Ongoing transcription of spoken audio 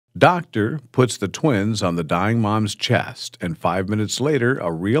Doctor puts the twins on the dying mom's chest, and 5 minutes later,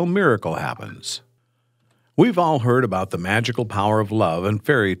 a real miracle happens. We've all heard about the magical power of love in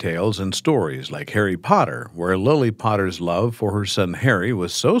fairy tales and stories like Harry Potter, where Lily Potter's love for her son Harry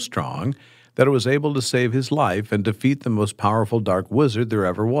was so strong that it was able to save his life and defeat the most powerful dark wizard there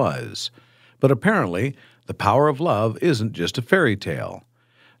ever was. But apparently, the power of love isn't just a fairy tale.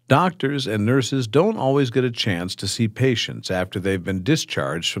 Doctors and nurses don't always get a chance to see patients after they've been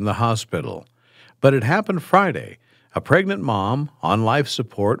discharged from the hospital. But it happened Friday. A pregnant mom on life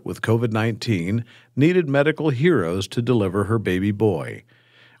support with COVID-19 needed medical heroes to deliver her baby boy.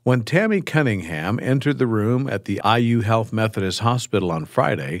 When Tammy Cunningham entered the room at the IU Health Methodist Hospital on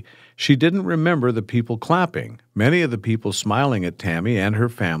Friday, she didn't remember the people clapping. Many of the people smiling at Tammy and her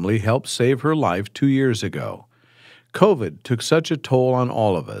family helped save her life 2 years ago. COVID took such a toll on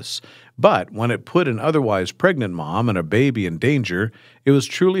all of us, but when it put an otherwise pregnant mom and a baby in danger, it was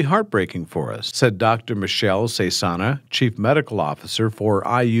truly heartbreaking for us, said Dr. Michelle Cesana, Chief Medical Officer for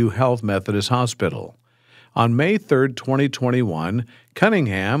IU Health Methodist Hospital. On May 3, 2021,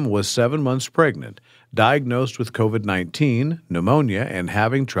 Cunningham was 7 months pregnant, diagnosed with COVID-19, pneumonia, and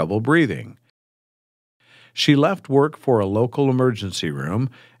having trouble breathing. She left work for a local emergency room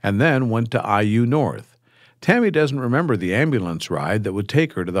and then went to IU North. Tammy doesn't remember the ambulance ride that would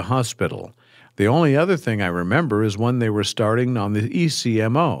take her to the hospital. The only other thing I remember is when they were starting on the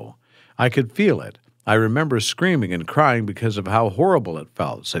ECMO. I could feel it. I remember screaming and crying because of how horrible it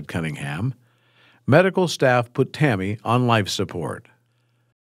felt, said Cunningham. Medical staff put Tammy on life support.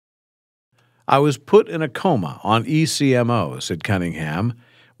 I was put in a coma on ECMO, said Cunningham.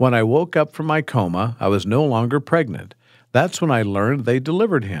 When I woke up from my coma, I was no longer pregnant. That's when I learned they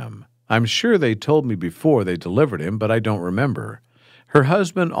delivered him. I'm sure they told me before they delivered him, but I don't remember. Her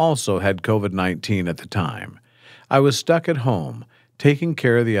husband also had COVID-19 at the time. I was stuck at home, taking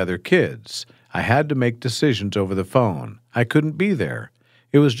care of the other kids. I had to make decisions over the phone. I couldn't be there.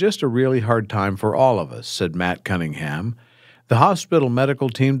 It was just a really hard time for all of us, said Matt Cunningham. The hospital medical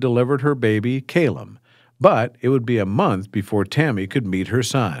team delivered her baby, Caleb, but it would be a month before Tammy could meet her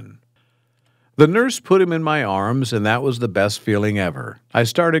son. The nurse put him in my arms, and that was the best feeling ever. I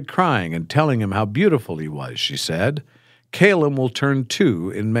started crying and telling him how beautiful he was, she said. Caleb will turn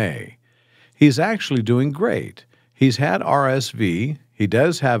 2 in May. He's actually doing great. He's had RSV. He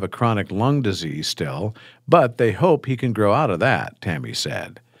does have a chronic lung disease still, but they hope he can grow out of that, Tammy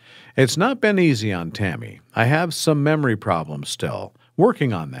said. It's not been easy on Tammy. I have some memory problems still.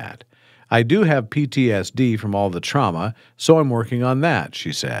 Working on that. I do have PTSD from all the trauma, so I'm working on that,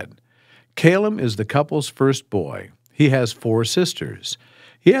 she said. Caleb is the couple's first boy. He has 4 sisters.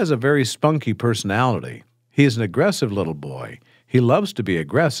 He has a very spunky personality. He is an aggressive little boy. He loves to be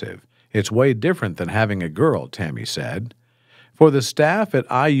aggressive. It's way different than having a girl, Tammy said. For the staff at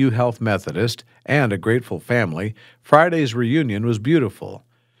IU Health Methodist and a grateful family, Friday's reunion was beautiful.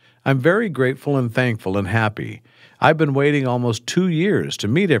 I'm very grateful and thankful and happy. I've been waiting almost 2 years to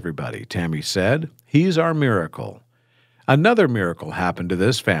meet everybody, Tammy said. He's our miracle. Another miracle happened to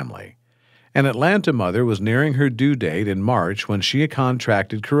this family. An Atlanta mother was nearing her due date in March when she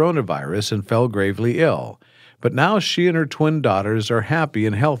contracted coronavirus and fell gravely ill, but now she and her twin daughters are happy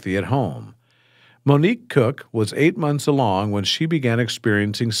and healthy at home. Monique Cook was 8 months along when she began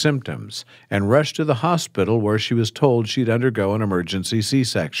experiencing symptoms and rushed to the hospital where she was told she'd undergo an emergency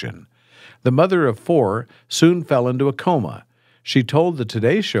C-section. The mother of 4 soon fell into a coma. She told the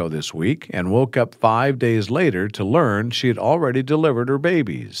Today Show this week and woke up 5 days later to learn she had already delivered her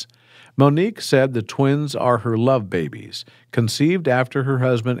babies. Monique said the twins are her love babies, conceived after her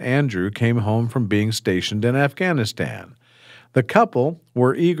husband Andrew came home from being stationed in Afghanistan. The couple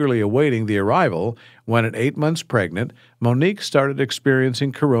were eagerly awaiting the arrival when, at 8 months pregnant, Monique started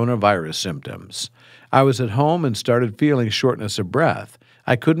experiencing coronavirus symptoms. I was at home and started feeling shortness of breath.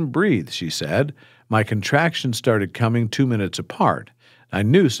 I couldn't breathe, she said. My contractions started coming 2 minutes apart. I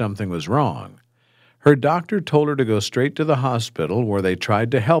knew something was wrong. Her doctor told her to go straight to the hospital where they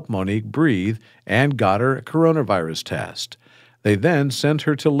tried to help Monique breathe and got her a coronavirus test. They then sent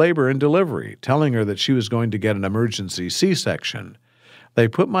her to labor and delivery, telling her that she was going to get an emergency C-section. They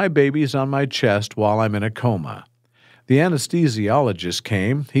put my babies on my chest while I'm in a coma. The anesthesiologist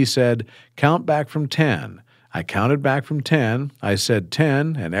came. He said, "Count back from 10. I counted back from 10. I said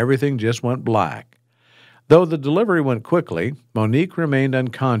 10, and everything just went black. Though the delivery went quickly, Monique remained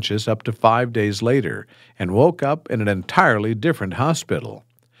unconscious up to 5 days later and woke up in an entirely different hospital.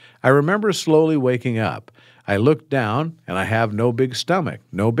 I remember slowly waking up. I looked down, and I have no big stomach,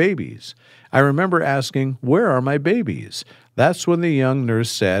 no babies. I remember asking, 'Where are my babies?' That's when the young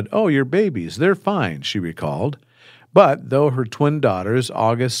nurse said, 'Oh, your babies, they're fine,' she recalled. But though her twin daughters,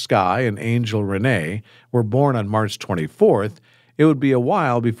 August Sky and Angel Renee, were born on March 24th, it would be a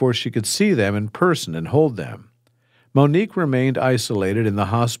while before she could see them in person and hold them. Monique remained isolated in the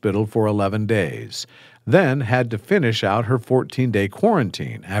hospital for 11 days, then had to finish out her 14-day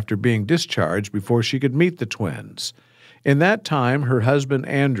quarantine after being discharged before she could meet the twins. In that time, her husband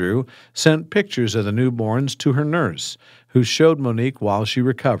Andrew sent pictures of the newborns to her nurse, who showed Monique while she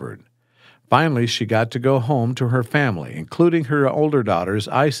recovered. Finally, she got to go home to her family, including her older daughters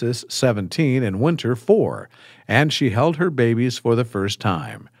Isis, 17, and Winter, 4, and she held her babies for the first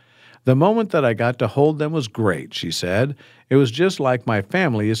time. The moment that I got to hold them was great, she said. It was just like my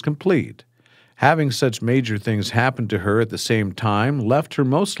family is complete. Having such major things happen to her at the same time left her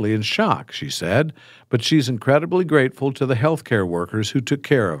mostly in shock, she said, but she's incredibly grateful to the healthcare workers who took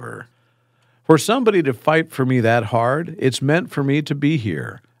care of her. For somebody to fight for me that hard, it's meant for me to be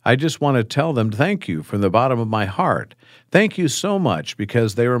here. I just want to tell them thank you from the bottom of my heart. Thank you so much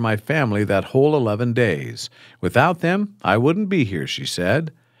because they were my family that whole 11 days. Without them, I wouldn't be here, she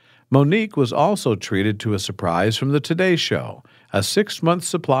said. Monique was also treated to a surprise from the Today Show, a 6-month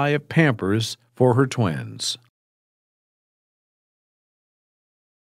supply of Pampers for her twins.